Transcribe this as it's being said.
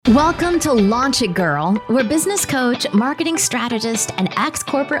Welcome to Launch It Girl, where business coach, marketing strategist, and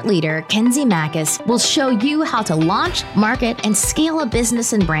ex-corporate leader Kenzie Mackis will show you how to launch, market, and scale a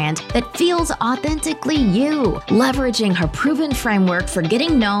business and brand that feels authentically you, leveraging her proven framework for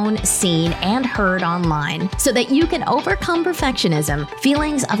getting known, seen, and heard online so that you can overcome perfectionism,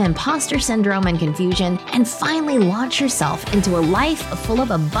 feelings of imposter syndrome and confusion, and finally launch yourself into a life full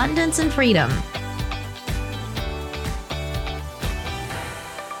of abundance and freedom.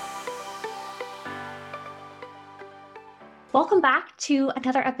 Welcome back to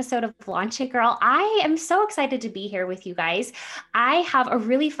another episode of Launch It Girl. I am so excited to be here with you guys. I have a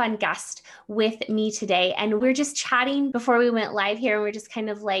really fun guest with me today, and we're just chatting before we went live here. And we're just kind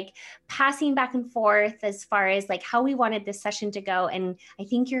of like passing back and forth as far as like how we wanted this session to go. And I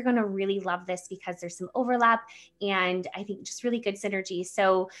think you're going to really love this because there's some overlap and I think just really good synergy.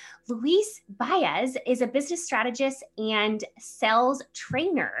 So Luis Baez is a business strategist and sales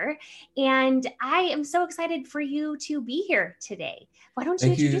trainer. And I am so excited for you to be here today. Why don't you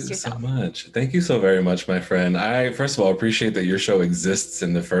introduce yourself? Thank you so much. Thank you so very much, my friend. I, first of all, appreciate that your show exists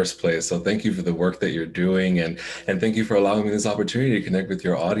in the first place. So thank you for the work that you're doing. And thank you for allowing me this opportunity to connect with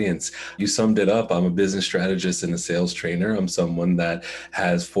your audience. You summed it up. I'm a business strategist and a sales trainer. I'm someone that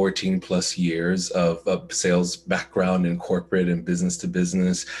has 14 plus years of sales background in corporate and business to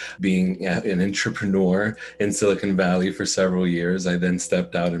business, being an entrepreneur in Silicon Valley for several years. I then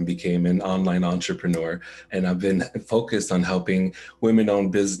stepped out and became an online entrepreneur. And I've been focused on helping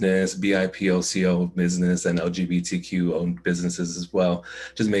women-owned business, BIPOC-owned business, and LGBTQ-owned businesses as well.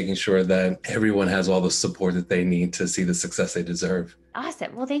 Just making sure that everyone has all the support that they need to see the success they deserve.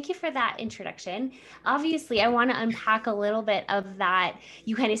 Awesome. Well, thank you for that introduction. Obviously, I want to unpack a little bit of that.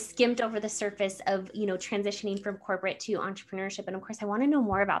 You kind of skimmed over the surface of, transitioning from corporate to entrepreneurship. And of course, I want to know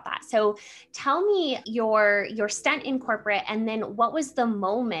more about that. So tell me your stint in corporate, and then what was the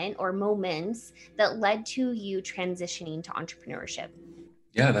moment or moments that led to you transitioning to entrepreneurship?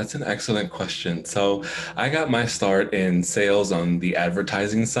 Yeah, that's an excellent question. So I got my start in sales on the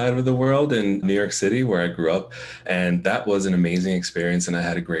advertising side of the world in New York City, where I grew up. And that was an amazing experience and I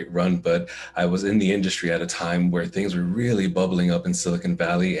had a great run. But I was in the industry at a time where things were really bubbling up in Silicon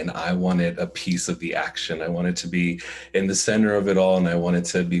Valley and I wanted a piece of the action. I wanted to be in the center of it all. And I wanted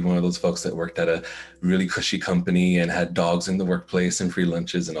to be one of those folks that worked at a really cushy company and had dogs in the workplace and free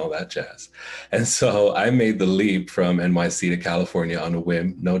lunches and all that jazz. And so I made the leap from NYC to California on a whim.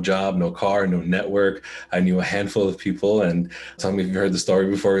 No job, no car, no network. I knew a handful of people. And tell me if you've heard the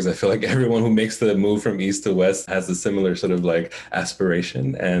story before, because I feel like everyone who makes the move from east to west has a similar sort of like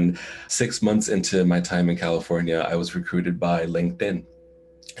aspiration. And 6 months into my time in California, I was recruited by LinkedIn.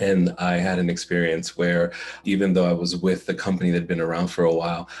 And I had an experience where even though I was with the company that had been around for a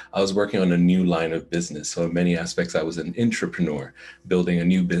while, I was working on a new line of business. So in many aspects, I was an entrepreneur building a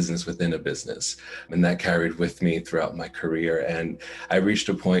new business within a business. And that carried with me throughout my career. And I reached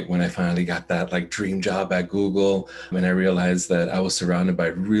a point when I finally got that like dream job at Google. And I realized that I was surrounded by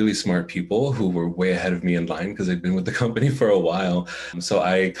really smart people who were way ahead of me in line because they'd been with the company for a while. So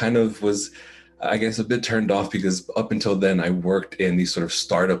I kind of was, I guess, a bit turned off because up until then I worked in these sort of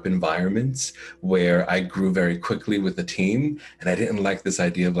startup environments where I grew very quickly with the team. And I didn't like this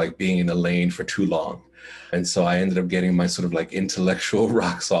idea of like being in a lane for too long. And so I ended up getting my sort of like intellectual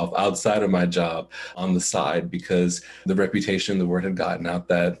rocks off outside of my job on the side because the reputation, the word had gotten out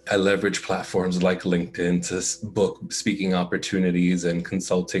that I leverage platforms like LinkedIn to book speaking opportunities and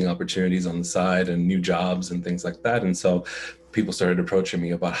consulting opportunities on the side and new jobs and things like that. And so people started approaching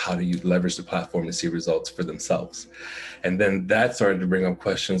me about how do you leverage the platform to see results for themselves. And then that started to bring up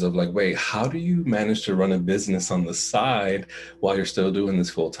questions of like, wait, how do you manage to run a business on the side while you're still doing this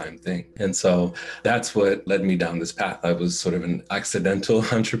full-time thing? And so that's what led me down this path. I was sort of an accidental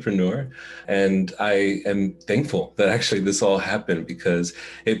entrepreneur. And I am thankful that actually this all happened because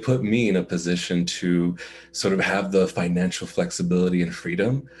it put me in a position to sort of have the financial flexibility and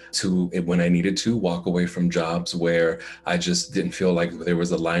freedom to, when I needed to, walk away from jobs where I just didn't feel like there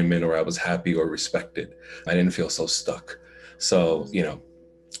was alignment or I was happy or respected. I didn't feel so stuck. So,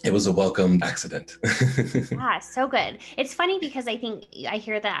 it was a welcome accident. Yeah, so good. It's funny because I think I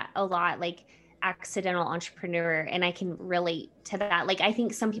hear that a lot, like accidental entrepreneur, and I can relate to that. Like, I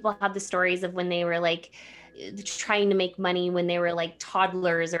think some people have the stories of when they were like trying to make money when they were like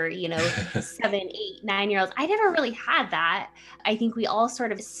toddlers or, 7, 8, 9-year-olds. I never really had that. I think we all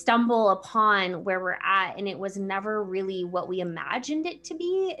sort of stumble upon where we're at, and it was never really what we imagined it to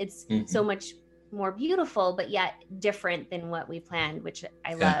be. It's so much more beautiful, but yet different than what we planned, which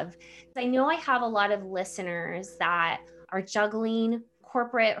I love. I know I have a lot of listeners that are juggling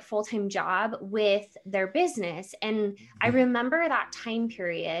corporate full-time job with their business. And I remember that time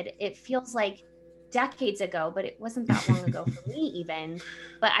period. It feels like decades ago, but it wasn't that long ago for me even.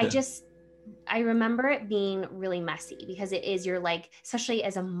 But I remember it being really messy because it is, you're like, especially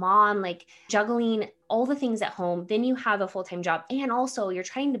as a mom, like juggling all the things at home, then you have a full-time job. And also you're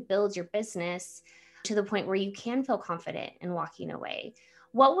trying to build your business to the point where you can feel confident in walking away.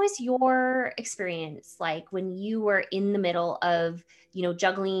 What was your experience like when you were in the middle of,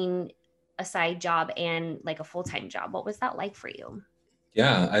 juggling a side job and like a full-time job? What was that like for you?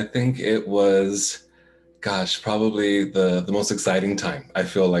 Yeah, I think it was, gosh, probably the most exciting time, I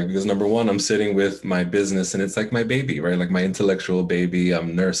feel like, because number one, I'm sitting with my business and it's like my baby, right? Like my intellectual baby.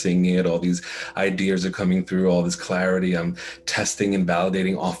 I'm nursing it. All these ideas are coming through, all this clarity. I'm testing and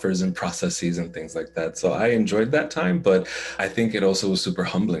validating offers and processes and things like that. So I enjoyed that time, but I think it also was super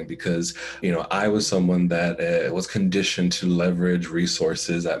humbling because, I was someone that was conditioned to leverage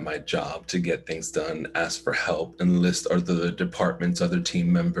resources at my job to get things done, ask for help, enlist other departments, other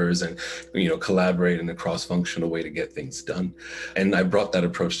team members, and, collaborate in a cross-functional way to get things done. And I brought that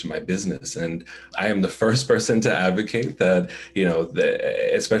approach to my business. And I am the first person to advocate that,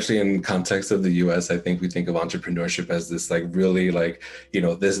 especially in context of the US, I think we think of entrepreneurship as this like really like,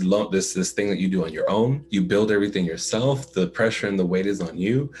 this thing that you do on your own. You build everything yourself. The pressure and the weight is on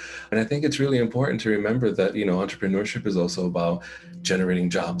you. And I think it's really important to remember that, entrepreneurship is also about generating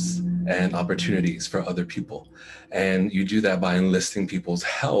jobs and opportunities for other people. And you do that by enlisting people's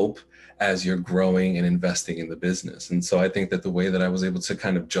help as you're growing and investing in the business. And so I think that the way that I was able to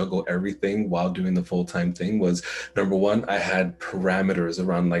kind of juggle everything while doing the full-time thing was, number one, I had parameters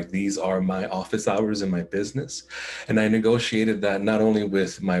around like, these are my office hours in my business. And I negotiated that not only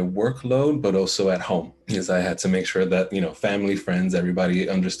with my workload, but also at home, because I had to make sure that, family, friends, everybody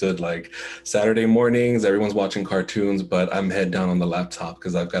understood like Saturday mornings, everyone's watching cartoons, but I'm head down on the laptop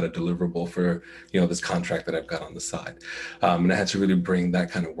because I've got a deliverable for, this contract that I've got on the side. And I had to really bring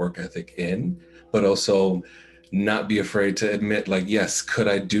that kind of work ethic in, but also not be afraid to admit like, yes, could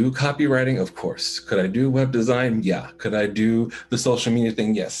I do copywriting? Of course. Could I do web design? Yeah. Could I do the social media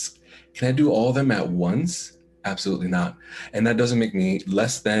thing? Yes. Can I do all of them at once? Absolutely not. And that doesn't make me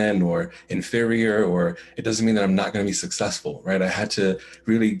less than or inferior, or it doesn't mean that I'm not going to be successful, right? I had to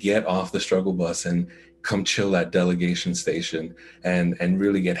really get off the struggle bus and come chill at delegation station and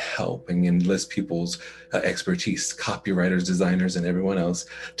really get help and enlist people's expertise, copywriters, designers, and everyone else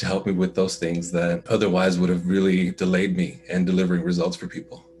to help me with those things that otherwise would have really delayed me in delivering results for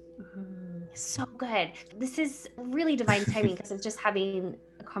people. So good. This is really divine timing because I was just having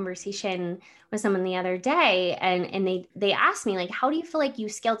a conversation with someone the other day and they asked me like, how do you feel like you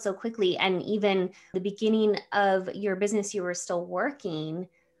scaled so quickly? And even the beginning of your business, you were still working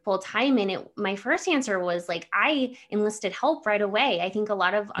full time in it. My first answer was like, I enlisted help right away. I think a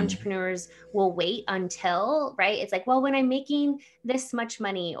lot of entrepreneurs will wait until, right? It's like, well, when I'm making this much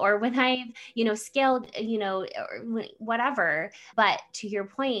money or when I've, scaled, or whatever. But to your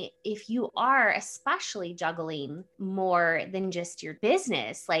point, if you are especially juggling more than just your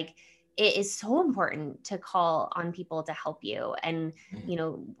business, like it is so important to call on people to help you. And,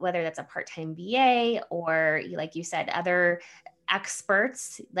 whether that's a part-time VA or like you said, other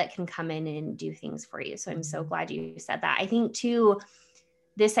experts that can come in and do things for you. So I'm so glad you said that. I think too,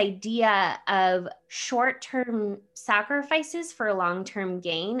 this idea of short-term sacrifices for long-term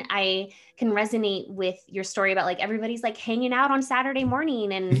gain, I can resonate with your story about like everybody's like hanging out on Saturday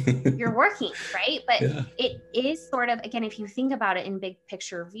morning and you're working, right? But it is sort of, again, if you think about it in big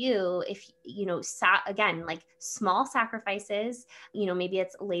picture view, if, again, like small sacrifices, maybe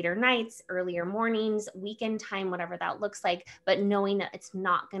it's later nights, earlier mornings, weekend time, whatever that looks like, but knowing that it's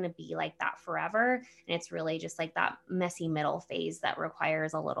not going to be like that forever. And it's really just like that messy middle phase that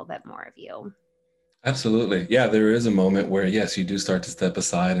requires a little bit more of you. Absolutely. Yeah, there is a moment where, yes, you do start to step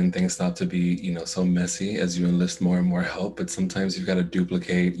aside and things stop to be, so messy as you enlist more and more help. But sometimes you've got to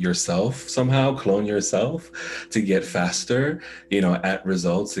duplicate yourself somehow, clone yourself to get faster, at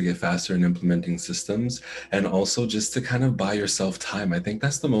results, to get faster in implementing systems, and also just to kind of buy yourself time. I think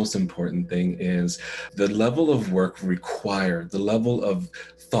that's the most important thing is the level of work required, the level of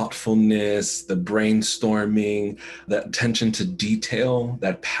thoughtfulness, the brainstorming, that attention to detail,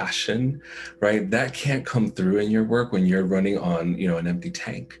 that passion, right? That can't come through in your work when you're running on, an empty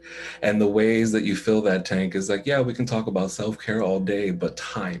tank. And the ways that you fill that tank is like, yeah, we can talk about self-care all day, but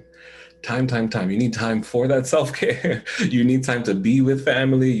time. You need time for that self-care. You need time to be with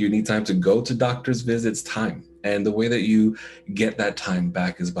family. You need time to go to doctor's visits, time. And the way that you get that time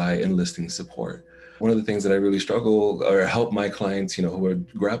back is by enlisting support. one of the things that I really struggle or help my clients, who are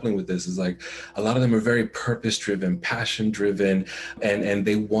grappling with this is like, a lot of them are very purpose driven, passion driven, and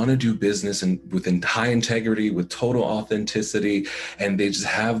they want to do business and within high integrity, with total authenticity. And they just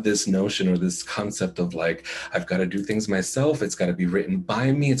have this notion or this concept of like, I've got to do things myself. It's got to be written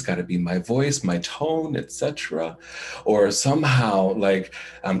by me. It's got to be my voice, my tone, etc. Or somehow like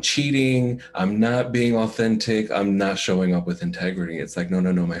I'm cheating, I'm not being authentic, I'm not showing up with integrity. It's like, no,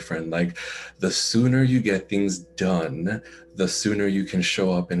 my friend, like the sooner you get things done, the sooner you can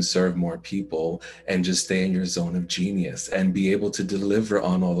show up and serve more people and just stay in your zone of genius and be able to deliver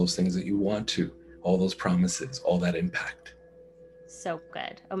on all those things that you want to, all those promises, all that impact. So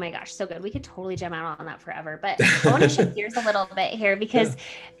good. Oh my gosh, so good. We could totally jam out on that forever, but I want to shift gears a little bit here because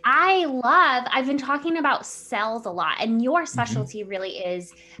I've been talking about sales a lot, and your specialty really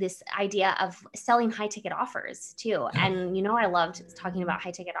is this idea of selling high ticket offers too. And, I loved talking about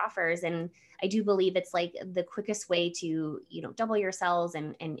high ticket offers, and I do believe it's like the quickest way to, double your sales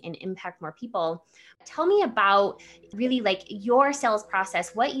and impact more people. Tell me about really like your sales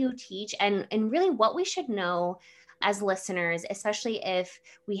process, what you teach, and really what we should know as listeners, especially if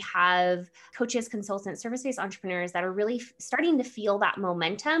we have coaches, consultants, service-based entrepreneurs that are really starting to feel that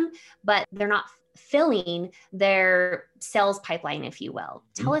momentum, but they're not filling their sales pipeline, if you will.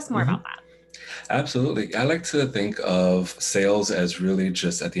 Tell us more about that. Absolutely. I like to think of sales as really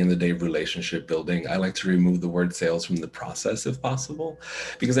just, at the end of the day, relationship building. I like to remove the word sales from the process if possible,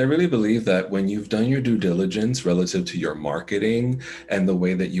 because I really believe that when you've done your due diligence relative to your marketing and the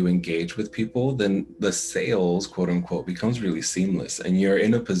way that you engage with people, then the sales, quote unquote, becomes really seamless. And you're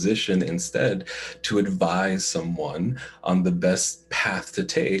in a position instead to advise someone on the best path to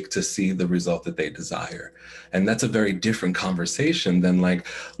take to see the result that they desire. And that's a very different conversation than like,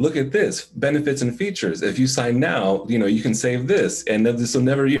 look at this, benefits and features. If you sign now, you can save this, and this will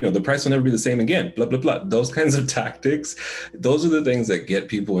never, the price will never be the same again, blah, blah, blah. Those kinds of tactics, those are the things that get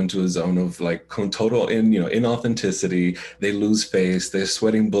people into a zone of like total inauthenticity. They lose face, they're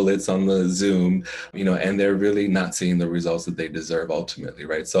sweating bullets on the Zoom, and they're really not seeing the results that they deserve ultimately,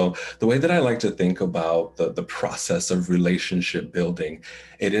 right? So the way that I like to think about the process of relationship building,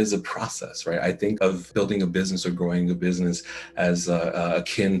 it is a process, right? I think of building a business or growing a business as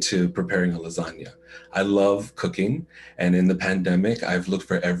akin to preparing a lasagna. I love cooking. And in the pandemic, I've looked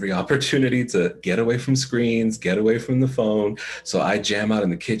for every opportunity to get away from screens, get away from the phone. So I jam out in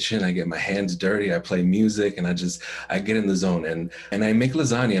the kitchen, I get my hands dirty, I play music, and I get in the zone. And I make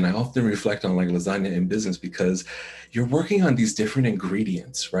lasagna, and I often reflect on like lasagna in business because you're working on these different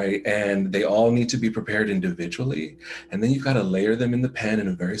ingredients, right? And they all need to be prepared individually. And then you've got to layer them in the pan in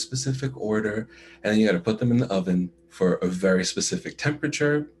a very specific order. And then you got to put them in the oven for a very specific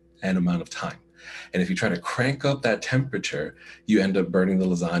temperature and amount of time. And if you try to crank up that temperature, you end up burning the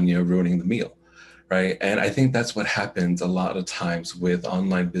lasagna, ruining the meal, right? And I think that's what happens a lot of times with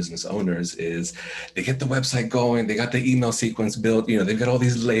online business owners is they get the website going, they got the email sequence built, they've got all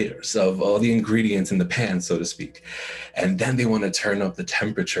these layers of all the ingredients in the pan, so to speak. And then they want to turn up the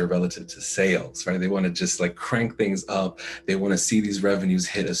temperature relative to sales, right? They want to just like crank things up. They want to see these revenues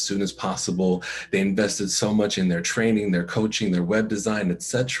hit as soon as possible. They invested so much in their training, their coaching, their web design,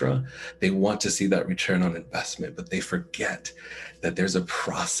 etc. They want to see that return on investment, but they forget that there's a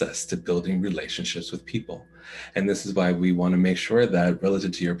process to building relationships with people. And this is why we want to make sure that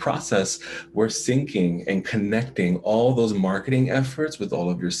relative to your process, we're syncing and connecting all those marketing efforts with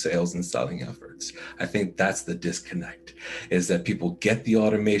all of your sales and selling efforts. I think that's the disconnect, is that people get the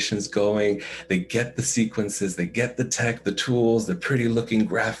automations going, they get the sequences, they get the tech, the tools, the pretty looking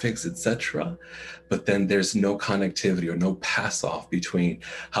graphics, etc. But then there's no connectivity or no pass off between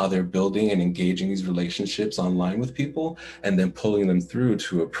how they're building and engaging these relationships online with people and then pulling them through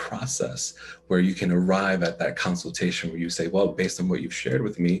to a process where you can arrive at that consultation where you say, well, based on what you've shared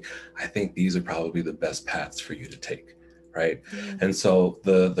with me, I think these are probably the best paths for you to take, right? Mm-hmm. And so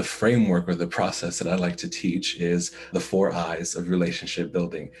the framework or the process that I like to teach is the 4 I's of relationship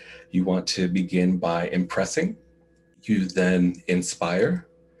building. You want to begin by impressing, you then inspire.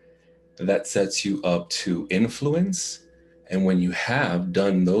 That sets you up to influence. And when you have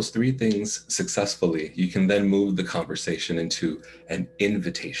done those 3 things successfully, you can then move the conversation into an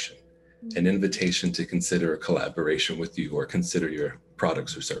invitation to consider a collaboration with you or consider your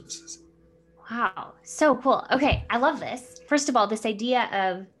products or services. Wow. So cool. Okay. I love this. First of all, this idea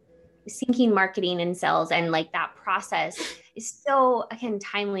of syncing marketing and sales and like that process is so, again,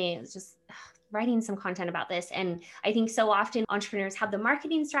 timely. It's just writing some content about this. And I think so often entrepreneurs have the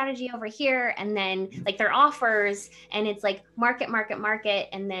marketing strategy over here and then like their offers, and it's like market,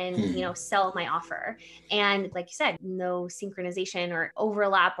 and then, sell my offer. And like you said, no synchronization or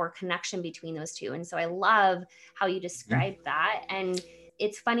overlap or connection between those two. And so I love how you described that. And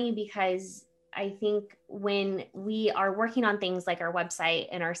it's funny because I think when we are working on things like our website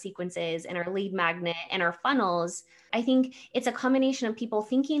and our sequences and our lead magnet and our funnels, I think it's a combination of people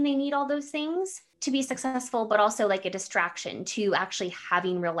thinking they need all those things to be successful, but also like a distraction to actually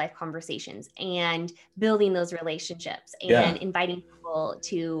having real life conversations and building those relationships and inviting people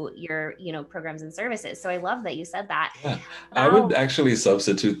to your, programs and services. So I love that you said that. Yeah. I would actually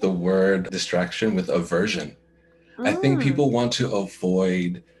substitute the word distraction with aversion. I think people want to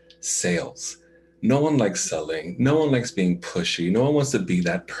avoid sales. No one likes selling. No one likes being pushy. No one wants to be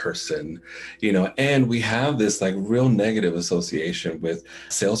that person, and we have this like real negative association with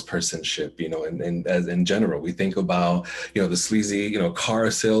salespersonship, and as in general, we think about, the sleazy, car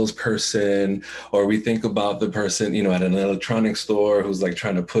salesperson, or we think about the person, at an electronics store who's like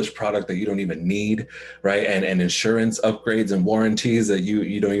trying to push product that you don't even need, right? And insurance upgrades and warranties that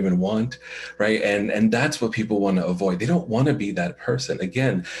you don't even want, right? And that's what people want to avoid. They don't want to be that person.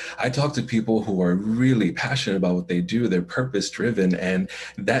 Again, I talk to people who are really passionate about what they do. They're purpose driven. And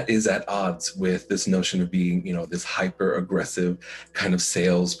that is at odds with this notion of being, this hyper aggressive kind of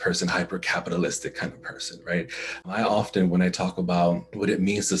salesperson, hyper capitalistic kind of person, right? I often, when I talk about what it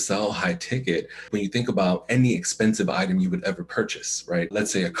means to sell high ticket, when you think about any expensive item you would ever purchase, right?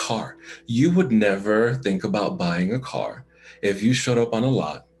 Let's say a car, you would never think about buying a car if you showed up on a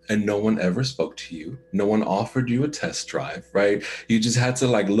lot and no one ever spoke to you. No one offered you a test drive, right? You just had to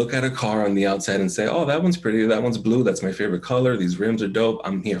like look at a car on the outside and say, oh, that one's pretty. That one's blue. That's my favorite color. These rims are dope.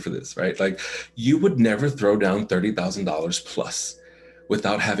 I'm here for this, right? Like you would never throw down $30,000 plus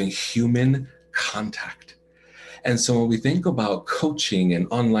without having human contact. And so when we think about coaching and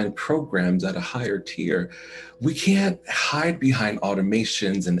online programs at a higher tier, we can't hide behind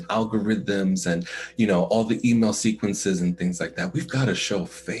automations and algorithms and, all the email sequences and things like that. We've got to show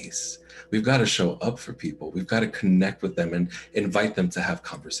face. We've got to show up for people. We've got to connect with them and invite them to have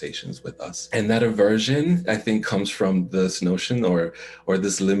conversations with us. And that aversion, I think, comes from this notion or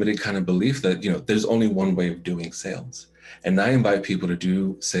this limited kind of belief that, there's only one way of doing sales. And I invite people to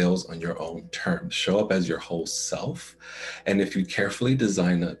do sales on your own terms. Show up as your whole self. And if you carefully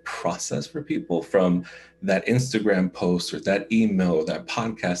design a process for people, from that Instagram post or that email or that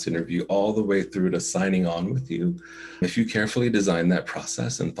podcast interview all the way through to signing on with you, if you carefully design that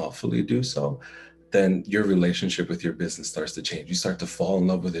process and thoughtfully do so, then your relationship with your business starts to change. You start to fall in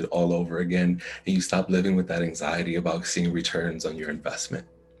love with it all over again, and you stop living with that anxiety about seeing returns on your investment.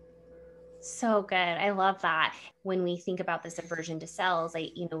 So good. I love that. When we think about this aversion to sales,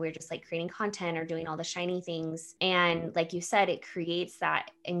 we're just like creating content or doing all the shiny things. And like you said, it creates that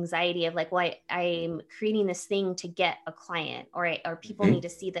anxiety of like, well, I'm creating this thing to get a client, or people need to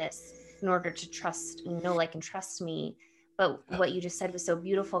see this in order to trust, like, and trust me. But what you just said was so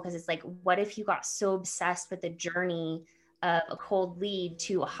beautiful, because it's like, what if you got so obsessed with the journey of a cold lead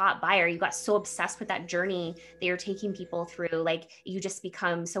to a hot buyer? You got so obsessed with that journey that you're taking people through, like you just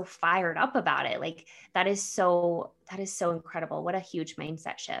become so fired up about it. Like that is so incredible. What a huge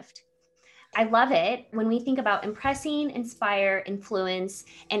mindset shift. I love it. When we think about impressing, inspire, influence,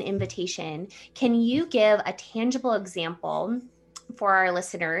 and invitation, can you give a tangible example for our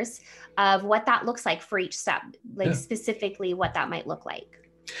listeners of what that looks like for each step, specifically what that might look like?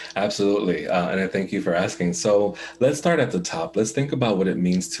 Absolutely. And I thank you for asking. So let's start at the top. Let's think about what it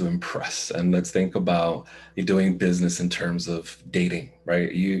means to impress. And let's think about doing business in terms of dating,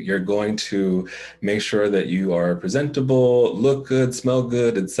 right? You're going to make sure that you are presentable, look good, smell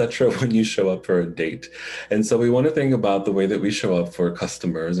good, etc. when you show up for a date. And so we want to think about the way that we show up for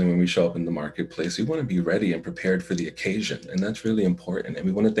customers. And when we show up in the marketplace, we want to be ready and prepared for the occasion. And that's really important. And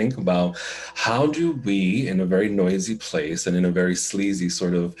we want to think about, how do we, in a very noisy place and in a very sleazy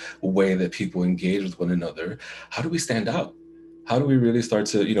sort of way that people engage with one another, how do we stand out? How do we really start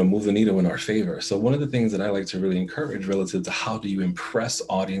to, move the needle in our favor? So one of the things that I like to really encourage relative to how do you impress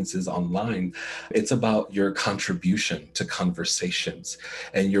audiences online, it's about your contribution to conversations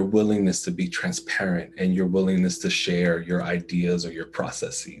and your willingness to be transparent and your willingness to share your ideas or your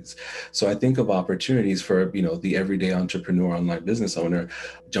processes. So I think of opportunities for, the everyday entrepreneur, online business owner,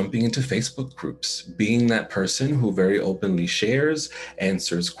 jumping into Facebook groups, being that person who very openly shares,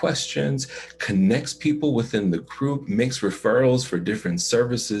 answers questions, connects people within the group, makes referrals for different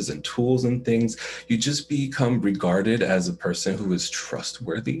services and tools and things. You just become regarded as a person who is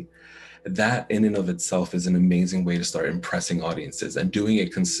trustworthy. that in and of itself is an amazing way to start impressing audiences and doing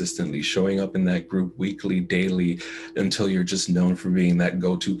it consistently, showing up in that group weekly, daily, until you're just known for being that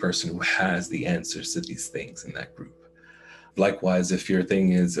go-to person who has the answers to these things in that group. Likewise, if your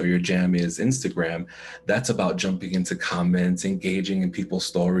thing is, or your jam is Instagram, that's about jumping into comments, engaging in people's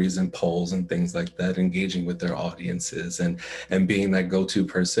stories and polls and things like that, engaging with their audiences and being that go-to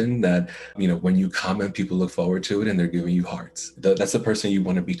person that, when you comment, people look forward to it and they're giving you hearts. That's the person you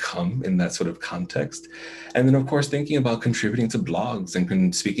want to become in that sort of context. And then, of course, thinking about contributing to blogs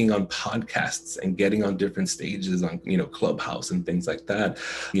and speaking on podcasts and getting on different stages on, Clubhouse and things like that.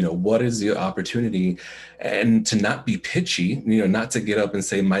 What is the opportunity? And to not be pitchy, not to get up and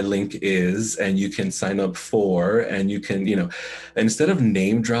say, my link is, and you can sign up for, and you can, instead of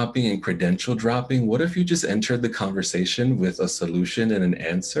name dropping and credential dropping, what if you just entered the conversation with a solution and an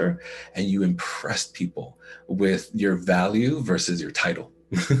answer, and you impressed people with your value versus your title?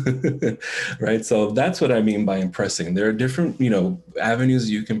 Right. So that's what I mean by impressing. There are different, avenues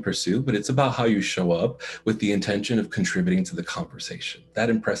you can pursue, but it's about how you show up with the intention of contributing to the conversation. That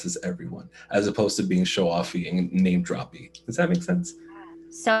impresses everyone, as opposed to being show-offy and name droppy. Does that make sense?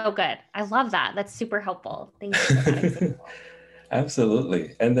 So good. I love that. That's super helpful. Thank you for that example.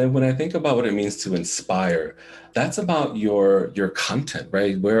 Absolutely. And then when I think about what it means to inspire, that's about your content,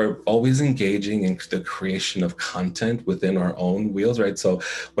 right? We're always engaging in the creation of content within our own wheels, right? So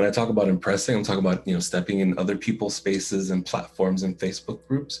when I talk about impressing, I'm talking about, stepping in other people's spaces and platforms and Facebook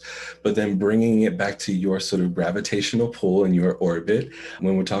groups, but then bringing it back to your sort of gravitational pull and your orbit.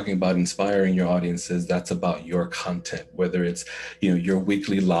 When we're talking about inspiring your audiences, that's about your content, whether it's, your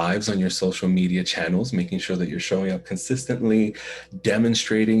weekly lives on your social media channels, making sure that you're showing up consistently,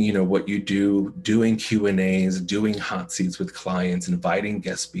 demonstrating, what you do, doing Q&As, doing hot seats with clients, inviting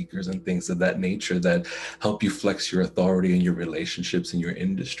guest speakers and things of that nature that help you flex your authority and your relationships in your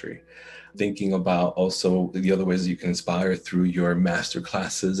industry. Thinking about also the other ways that you can inspire through your master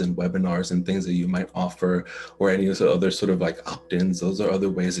classes and webinars and things that you might offer, or any other sort of like opt-ins. Those are other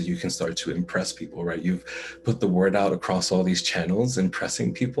ways that you can start to impress people, right? You've put the word out across all these channels,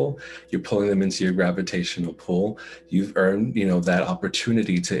 impressing people. You're pulling them into your gravitational pull. You've earned, that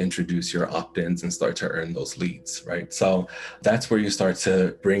opportunity to introduce your opt-ins and start to earn those leads, right? So that's where you start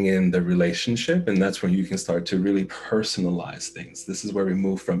to bring in the relationship, and that's where you can start to really personalize things. This is where we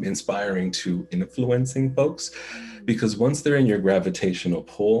move from inspiring to influencing folks, because once they're in your gravitational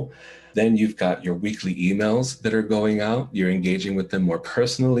pull, then you've got your weekly emails that are going out. You're engaging with them more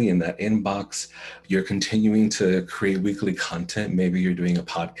personally in that inbox. You're continuing to create weekly content. Maybe you're doing a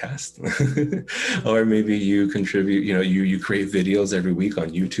podcast or maybe you contribute, you create videos every week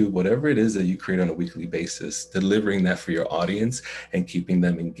on YouTube, whatever it is that you create on a weekly basis, delivering that for your audience and keeping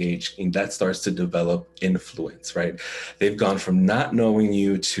them engaged. And that starts to develop influence, right? They've gone from not knowing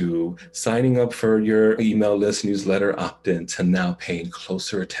you to signing up for your email list, newsletter, opt-in, to now paying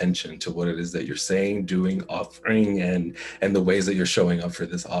closer attention to what it is that you're saying, doing, offering, and the ways that you're showing up for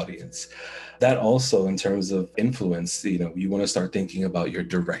this audience. That also, in terms of influence, you want to start thinking about your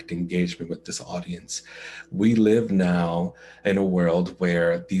direct engagement with this audience. We live now in a world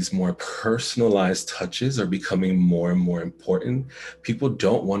where these more personalized touches are becoming more and more important. People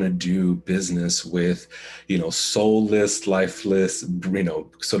don't want to do business with, soulless, lifeless,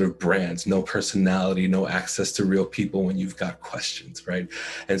 sort of brands, no personality, no access to real people when you've got questions, right?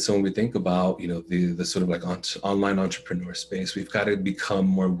 And so when we think about, the sort of like online entrepreneur space, we've got to become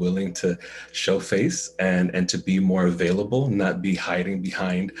more willing to show face and to be more available, not be hiding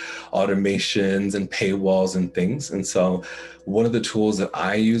behind automations and paywalls and things. And so one of the tools that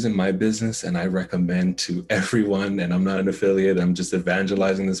I use in my business and I recommend to everyone, and I'm not an affiliate, I'm just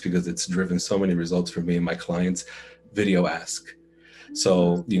evangelizing this because it's driven so many results for me and my clients, Video Ask.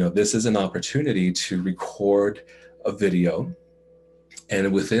 So, this is an opportunity to record a video.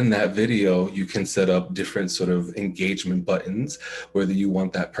 And within that video, you can set up different sort of engagement buttons, whether you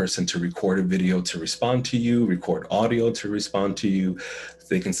want that person to record a video to respond to you, record audio to respond to you.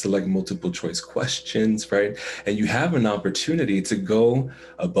 They can select multiple choice questions, right? And you have an opportunity to go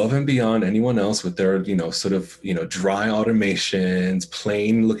above and beyond anyone else with their, dry automations,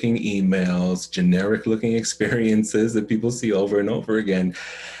 plain looking emails, generic looking experiences that people see over and over again.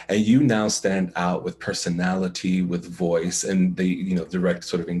 And you now stand out with personality, with voice, and the direct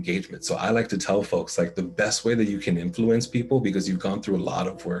sort of engagement. So I like to tell folks, like, the best way that you can influence people, because you've gone through a lot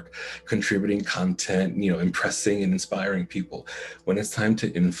of work contributing content, impressing and inspiring people. When it's time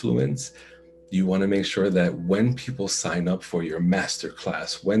to influence, you want to make sure that when people sign up for your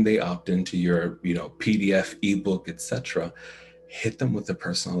masterclass, when they opt into your, PDF, ebook, etc., hit them with a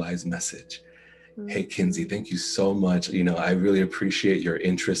personalized message. Hey, Kinsey, thank you so much. I really appreciate your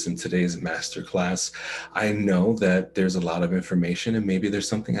interest in today's masterclass. I know that there's a lot of information and maybe there's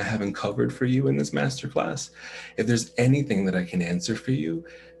something I haven't covered for you in this masterclass. If there's anything that I can answer for you,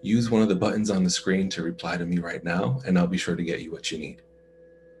 use one of the buttons on the screen to reply to me right now, and I'll be sure to get you what you need.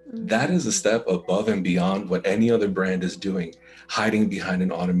 That is a step above and beyond what any other brand is doing, hiding behind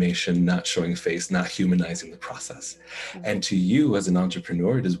an automation, not showing face, not humanizing the process. And to you as an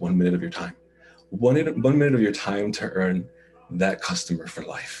entrepreneur, it is 1 minute of your time. 1 minute of your time to earn that customer for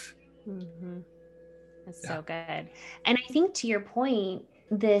life. That's so good. And I think to your point,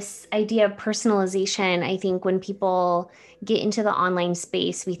 this idea of personalization, I think when people get into the online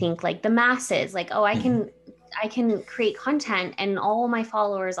space, we think like the masses, like, oh, I can create content and all my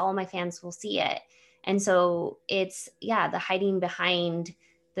followers, all my fans will see it. And so it's, the hiding behind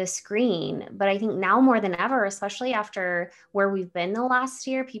the screen. But I think now more than ever, especially after where we've been the last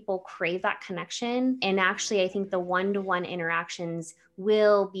year, people crave that connection. And actually, I think the one-to-one interactions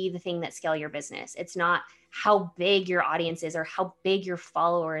will be the thing that scale your business. It's not how big your audience is or how big your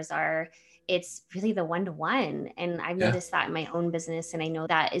followers are. It's really the one-to-one. And I've noticed that in my own business. And I know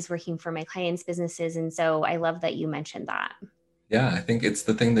that is working for my clients' businesses. And so I love that you mentioned that. Yeah, I think it's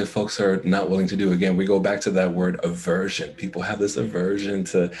the thing that folks are not willing to do. Again, we go back to that word aversion. People have this aversion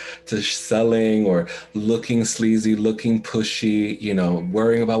to selling or looking sleazy, looking pushy,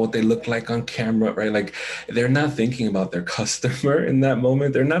 worrying about what they look like on camera, right? Like they're not thinking about their customer in that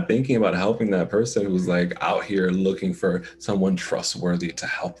moment. They're not thinking about helping that person who's like out here looking for someone trustworthy to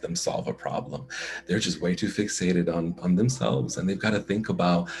help them solve a problem. They're just way too fixated on themselves, and they've got to think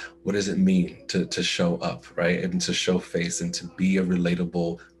about what does it mean to show up, right? And to show face and to be a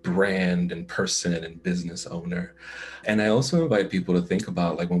relatable brand and person and business owner. And I also invite people to think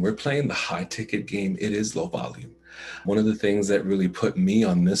about, like, when we're playing the high ticket game, it is low volume. One of the things that really put me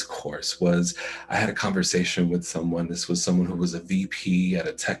on this course was I had a conversation with someone. This was someone who was a VP at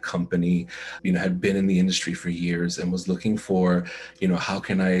a tech company, had been in the industry for years and was looking for, how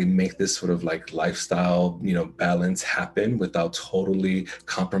can I make this sort of like lifestyle, balance happen without totally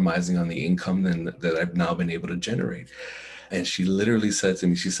compromising on the income that I've now been able to generate. And she literally said to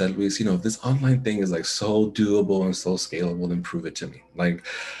me, she said, Luis, if this online thing is like so doable and so scalable, then prove it to me. Like,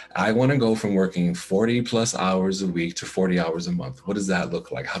 I want to go from working 40 plus hours a week to 40 hours a month. What does that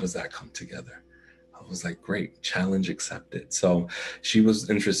look like? How does that come together? I was like, great, challenge accepted. So she was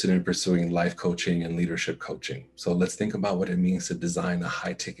interested in pursuing life coaching and leadership coaching. So let's think about what it means to design a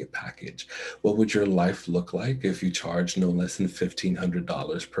high ticket package. What would your life look like if you charged no less than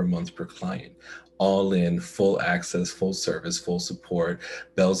 $1,500 per month per client? All in, full access, full service, full support,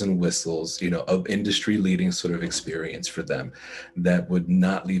 bells and whistles, of industry leading sort of experience for them that would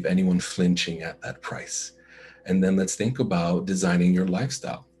not leave anyone flinching at that price. And then let's think about designing your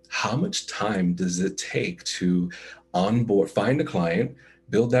lifestyle. How much time does it take to onboard, find a client,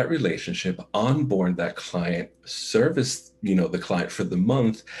 build that relationship, onboard that client, service, the client for the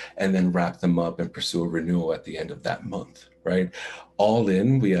month, and then wrap them up and pursue a renewal at the end of that month, right? All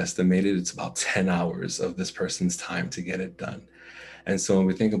in, we estimated it's about 10 hours of this person's time to get it done. And so when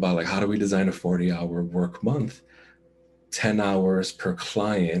we think about, like, how do we design a 40-hour work month? 10 hours per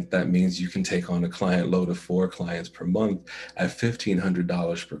client, that means you can take on a client load of 4 clients per month at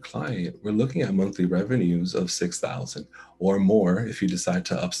 $1,500 per client. We're looking at monthly revenues of $6,000 or more if you decide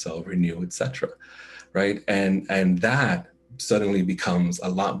to upsell, renew, etc. Right? And that suddenly becomes a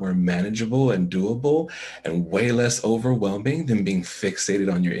lot more manageable and doable and way less overwhelming than being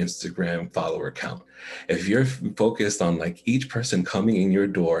fixated on your Instagram follower count. If you're focused on, like, each person coming in your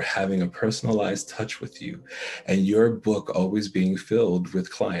door, having a personalized touch with you, and your book always being filled with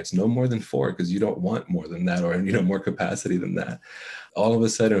clients, no more than 4, because you don't want more than that, or, more capacity than that. All of a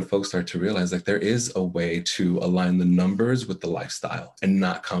sudden, folks start to realize, like, there is a way to align the numbers with the lifestyle and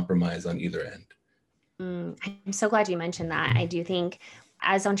not compromise on either end. I'm so glad you mentioned that. I do think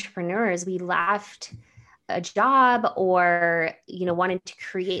as entrepreneurs, we left a job or, wanted to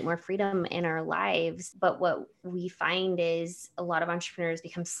create more freedom in our lives. But what we find is a lot of entrepreneurs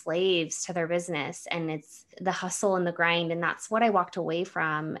become slaves to their business, and it's the hustle and the grind. And that's what I walked away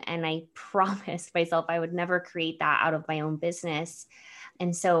from. And I promised myself I would never create that out of my own business.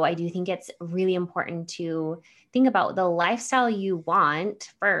 And so I do think it's really important to think about the lifestyle you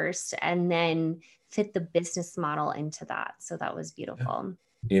want first, and then fit the business model into that. So that was beautiful.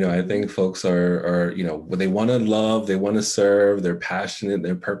 I think folks are they want to love, they want to serve, they're passionate,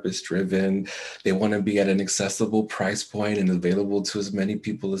 they're purpose driven. They want to be at an accessible price point and available to as many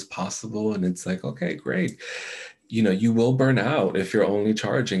people as possible. And it's like, okay, great. you will burn out if you're only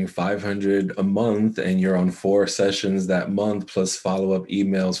charging $500 a month and you're on 4 sessions that month, plus follow-up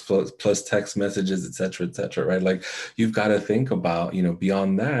emails, plus text messages, et cetera, right? Like, you've got to think about,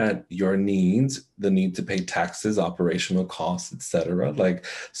 beyond that, your needs, the need to pay taxes, operational costs, et cetera. Like,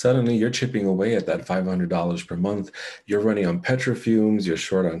 suddenly you're chipping away at that $500 per month. You're running on petrofumes, you're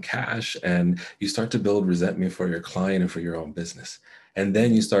short on cash, and you start to build resentment for your client and for your own business. And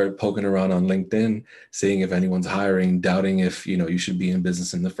then you start poking around on LinkedIn, seeing if anyone's hiring, doubting if, you should be in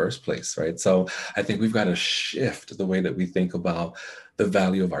business in the first place, right? So I think we've got to shift the way that we think about the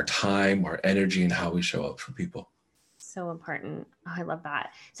value of our time, our energy, and how we show up for people. So important. Oh, I love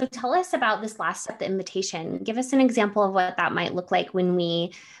that. So tell us about this last step, the invitation. Give us an example of what that might look like when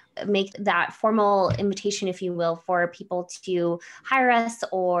we make that formal invitation, if you will, for people to hire us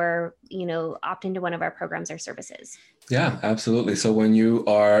or, opt into one of our programs or services. Yeah, absolutely. So when you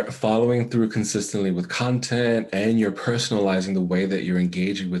are following through consistently with content and you're personalizing the way that you're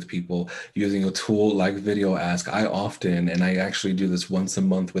engaging with people using a tool like Video Ask, I actually do this once a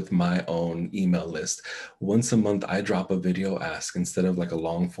month with my own email list. Once a month, I drop a Video Ask instead of like a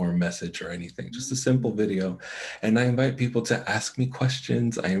long form message or anything, just a simple video. And I invite people to ask me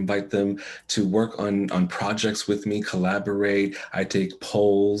questions. I invite them to work on projects with me, collaborate. I take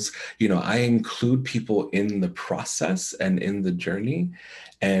polls. I include people in the process and in the journey.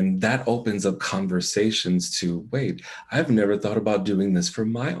 And that opens up conversations to, wait, I've never thought about doing this for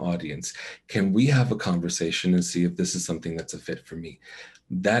my audience. Can we have a conversation and see if this is something that's a fit for me?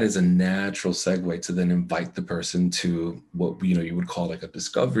 That is a natural segue to then invite the person to what you would call like a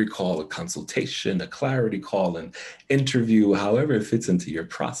discovery call, a consultation, a clarity call, an interview, however it fits into your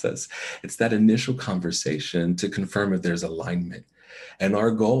process. It's that initial conversation to confirm if there's alignment. And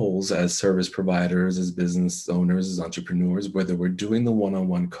our goals as service providers, as business owners, as entrepreneurs, whether we're doing the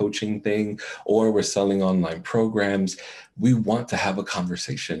one-on-one coaching thing or we're selling online programs, we want to have a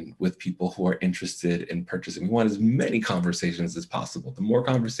conversation with people who are interested in purchasing. We want as many conversations as possible. The more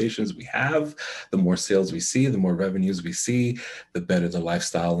conversations we have, the more sales we see, the more revenues we see, the better the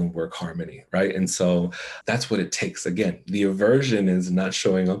lifestyle and work harmony, right? And so that's what it takes. Again, the aversion is not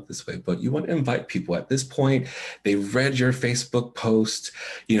showing up this way, but you want to invite people. At this point, they've read your Facebook post,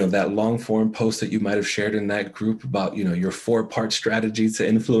 that long form post that you might have shared in that group about, your 4-part strategy to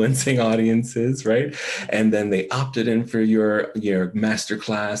influencing audiences, right? And then they opted in for your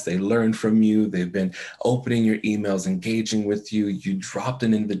masterclass. They learned from you. They've been opening your emails, engaging with you. You dropped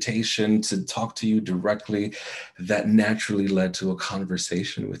an invitation to talk to you directly. That naturally led to a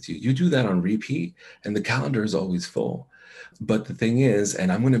conversation with you. You do that on repeat, and the calendar is always full. But the thing is,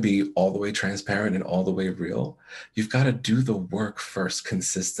 and I'm going to be all the way transparent and all the way real, you've got to do the work first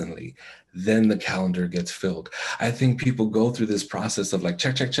consistently. Then the calendar gets filled. I think people go through this process of like,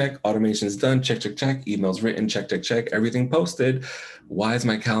 check, automation's done, check, emails written, check, everything posted. Why is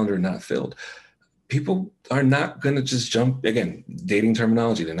my calendar not filled? People are not going to just jump, again, dating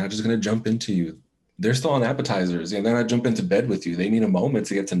terminology. They're not just going to jump into you. They're still on appetizers, they're not jumping into bed with you. They need a moment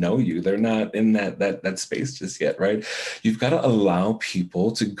to get to know you. They're not in that space just yet, right? You've got to allow people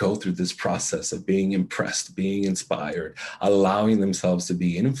to go through this process of being impressed, being inspired, allowing themselves to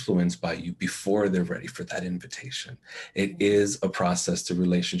be influenced by you before they're ready for that invitation. It is a process to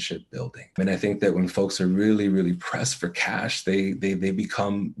relationship building. And I think that when folks are really, really pressed for cash, they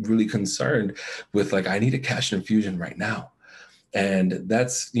become really concerned with like, I need a cash infusion right now. And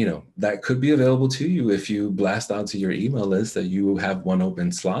that's, that could be available to you if you blast out to your email list that you have one open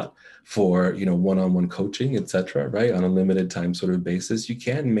slot for, one-on-one coaching, et cetera, right? On a limited time sort of basis, you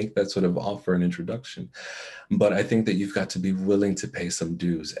can make that sort of offer and introduction. But I think that you've got to be willing to pay some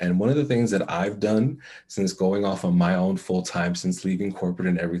dues. And one of the things that I've done since going off on my own full-time, since leaving corporate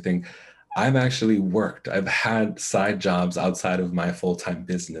and everything, I've actually worked. I've had side jobs outside of my full-time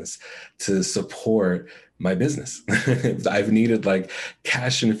business to support my business. I've needed like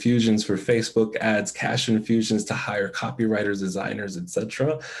cash infusions for Facebook ads, cash infusions to hire copywriters, designers,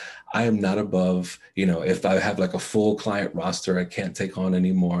 etc. I am not above, if I have like a full client roster I can't take on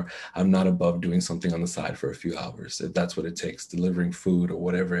anymore, I'm not above doing something on the side for a few hours, if that's what it takes, delivering food or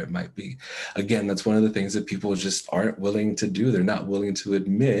whatever it might be. Again, that's one of the things that people just aren't willing to do. They're not willing to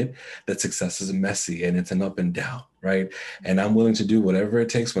admit that success is messy and it's an up and down, right? And I'm willing to do whatever it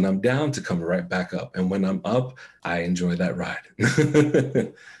takes when I'm down to come right back up. And when I'm up, I enjoy that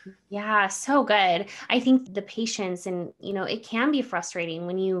ride. Yeah, so good. I think the patience and, it can be frustrating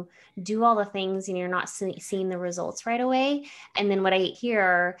when you do all the things and you're not seeing the results right away. And then what I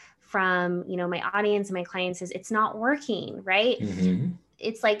hear from, my audience and my clients is it's not working, right? Mm-hmm.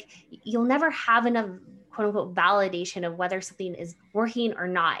 It's like, you'll never have enough quote unquote validation of whether something is working or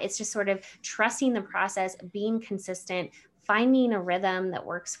not. It's just sort of trusting the process, being consistent, finding a rhythm that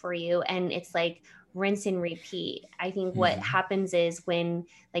works for you. And it's like rinse and repeat. I think what happens is when,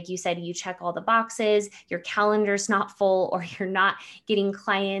 like you said, you check all the boxes, your calendar's not full, or you're not getting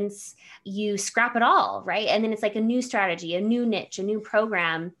clients, you scrap it all, right? And then it's like a new strategy, a new niche, a new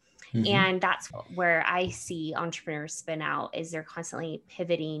program. And that's where I see entrepreneurs spin out, is they're constantly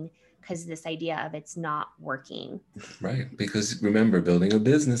pivoting because this idea of it's not working. Right. Because remember, building a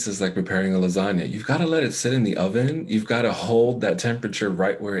business is like preparing a lasagna. You've got to let it sit in the oven. You've got to hold that temperature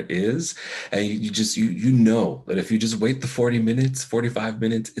right where it is. And you know that if you just wait the 40 minutes, 45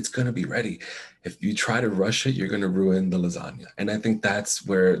 minutes, it's going to be ready. If you try to rush it, you're going to ruin the lasagna. And I think that's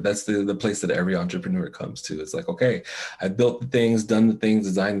the place that every entrepreneur comes to. It's like, okay, I built the things, done the things,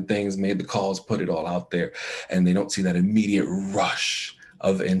 designed the things, made the calls, put it all out there. And they don't see that immediate rush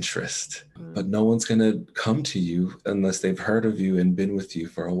of interest, but no one's going to come to you unless they've heard of you and been with you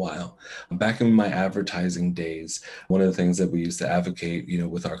for a while. Back in my advertising days, one of the things that we used to advocate,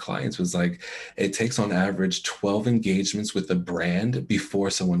 with our clients was like, it takes on average 12 engagements with a brand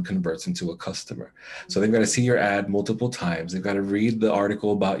before someone converts into a customer. So they've got to see your ad multiple times. They've got to read the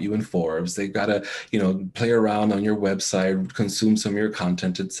article about you in Forbes. They've got to, play around on your website, consume some of your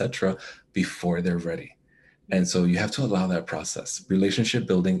content, etc., before they're ready. And so you have to allow that process. Relationship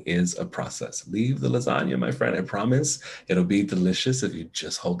building is a process. Leave the lasagna, my friend. I promise it'll be delicious if you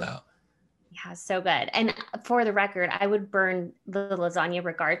just hold out. Yeah, so good. And for the record, I would burn the lasagna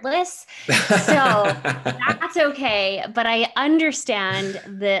regardless. So that's okay. But I understand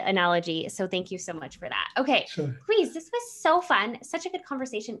the analogy. So thank you so much for that. Okay, sure. Please, this was so fun. Such a good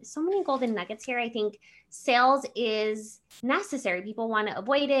conversation. So many golden nuggets here. I think sales is necessary. People want to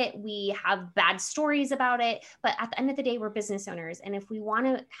avoid it. We have bad stories about it. But at the end of the day, we're business owners. And if we want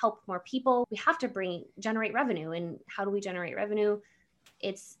to help more people, we have to generate revenue. And how do we generate revenue?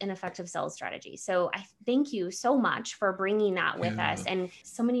 It's an effective sales strategy. So I thank you so much for bringing that with us, and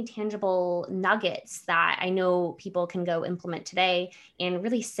so many tangible nuggets that I know people can go implement today and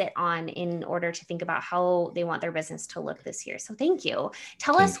really sit on in order to think about how they want their business to look this year. So thank you.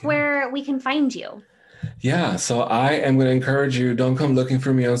 Tell us where we can find you. Yeah, so I am going to encourage you, don't come looking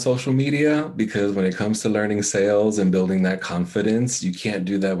for me on social media, because when it comes to learning sales and building that confidence, you can't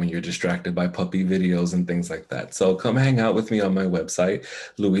do that when you're distracted by puppy videos and things like that. So come hang out with me on my website,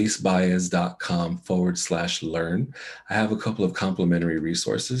 luisbaez.com/learn. I have a couple of complimentary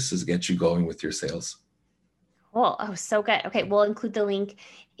resources to get you going with your sales. Cool. Oh, so good. Okay. We'll include the link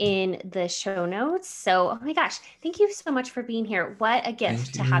in the show notes. So, oh my gosh, thank you so much for being here. What a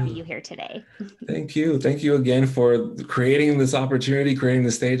gift to have you here today. Thank you. Thank you again for creating this opportunity, creating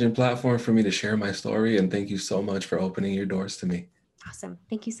the stage and platform for me to share my story. And thank you so much for opening your doors to me. Awesome.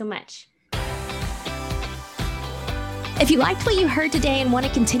 Thank you so much. If you liked what you heard today and want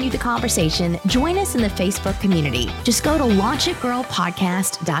to continue the conversation, join us in the Facebook community. Just go to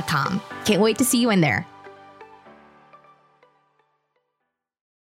launchitgirlpodcast.com. Can't wait to see you in there.